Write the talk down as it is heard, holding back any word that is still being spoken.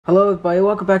Hello everybody,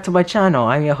 welcome back to my channel.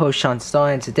 I'm your host Sean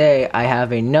Star, and today I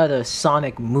have another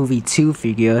Sonic Movie 2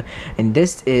 figure, and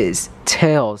this is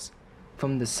Tails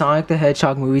from the Sonic the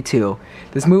Hedgehog movie 2.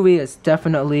 This movie is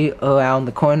definitely around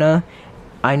the corner.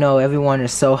 I know everyone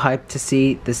is so hyped to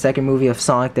see the second movie of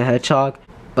Sonic the Hedgehog.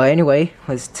 But anyway,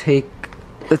 let's take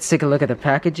a look at the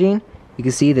packaging. You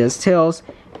can see there's Tails,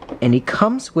 and he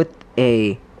comes with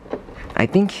a, I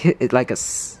think it's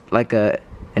like a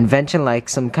invention, like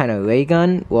some kind of ray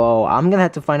gun. Well, I'm gonna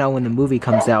have to find out when the movie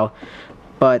comes out.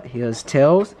 But here's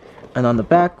Tails, and on the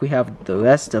back we have the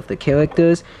rest of the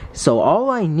characters. So all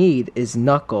I need is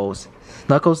Knuckles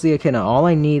the Echidna. All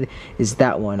I need is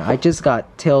that one. I just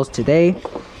got Tails today,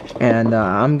 and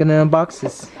I'm gonna unbox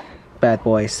this bad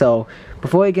boy. So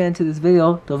before I get into this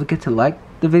video, don't forget to like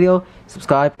the video,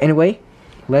 subscribe. Anyway,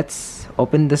 let's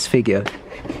open this figure.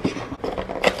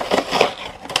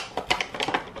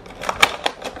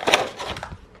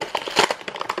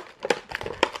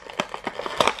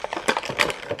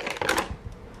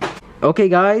 Okay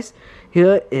guys,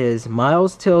 here is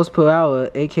Miles Tails Prower,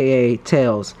 aka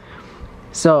Tails.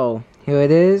 So, here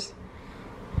it is.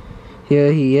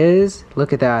 Here he is.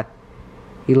 Look at that.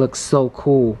 He looks so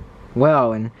cool.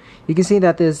 Wow, and you can see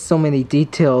that there's so many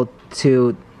detail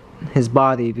to his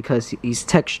body because he's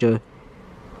textured.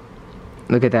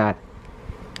 Look at that.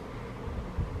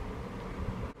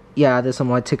 Yeah, there's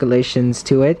some articulations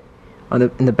to it.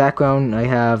 In the background, I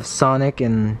have Sonic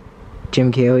and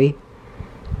Jim Carrey.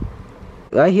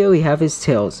 Right here we have his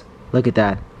tails. Look at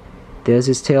that. There's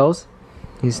his tails.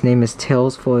 His name is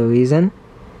Tails for a reason.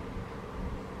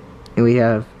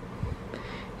 And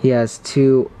he has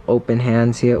two open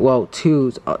hands here. Well,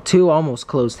 two almost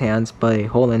closed hands, but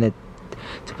holding it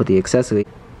to put the accessory.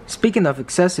 Speaking of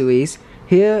accessories,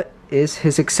 here is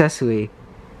his accessory.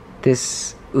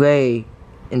 This ray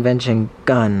invention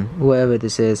gun, whoever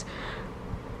this is.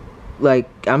 Like,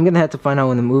 I'm gonna have to find out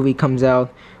when the movie comes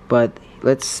out, but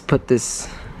let's put this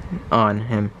on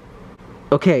him.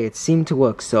 Okay, it seemed to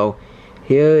work. So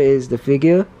here is the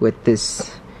figure with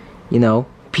this, you know,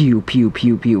 pew pew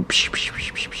pew pew. Psh, psh,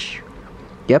 psh, psh, psh.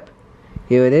 Yep,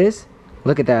 here it is.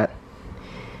 Look at that.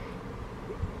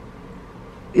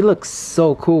 He looks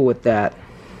so cool with that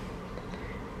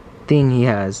thing he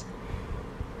has.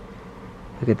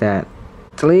 Look at that.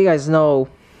 To let you guys know,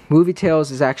 movie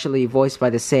Tails is actually voiced by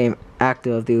the same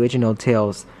actor of the original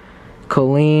Tails,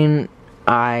 Colleen.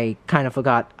 I kind of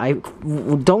forgot. I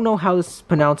don't know how to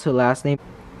pronounce her last name.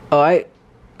 Alright,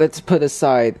 let's put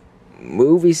aside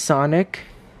movie Sonic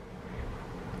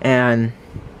and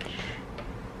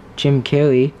Jim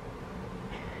Carrey.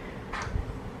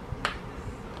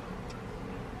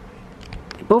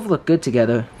 They both look good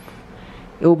together.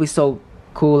 It will be so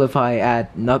cool if I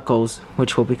add Knuckles,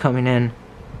 which will be coming in.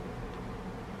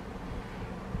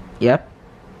 Yep,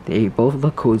 they both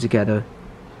look cool together.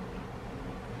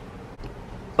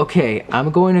 Okay,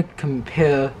 I'm going to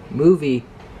compare movie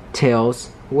Tails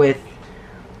with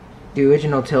the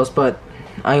original Tails, but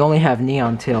I only have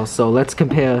Neon Tails, so let's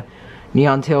compare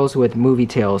Neon Tails with movie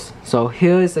Tails. So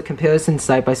here is the comparison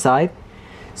side by side.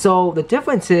 So the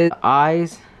difference is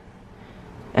eyes,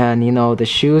 and you know, the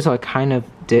shoes are kind of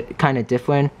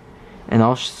different, and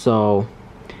also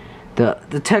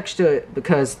the texture,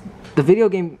 because the video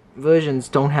game versions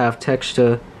don't have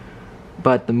texture,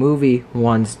 but the movie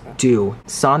ones do.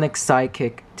 Sonic's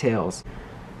sidekick Tails.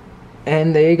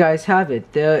 And there you guys have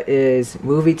it. There is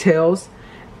movie Tails,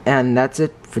 and that's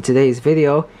it for today's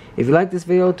video. If you like this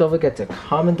video, don't forget to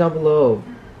comment down below.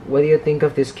 What do you think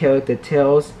of this character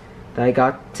Tails that I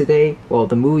got today? Well,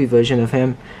 the movie version of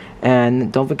him.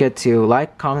 And don't forget to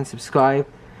like, comment, subscribe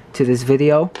to this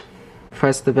video.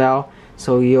 Press the bell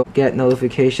so you'll get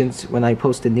notifications when I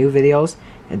post the new videos.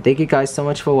 And thank you guys so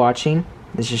much for watching.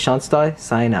 This is Sean Star,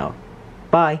 signing out.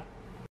 Bye.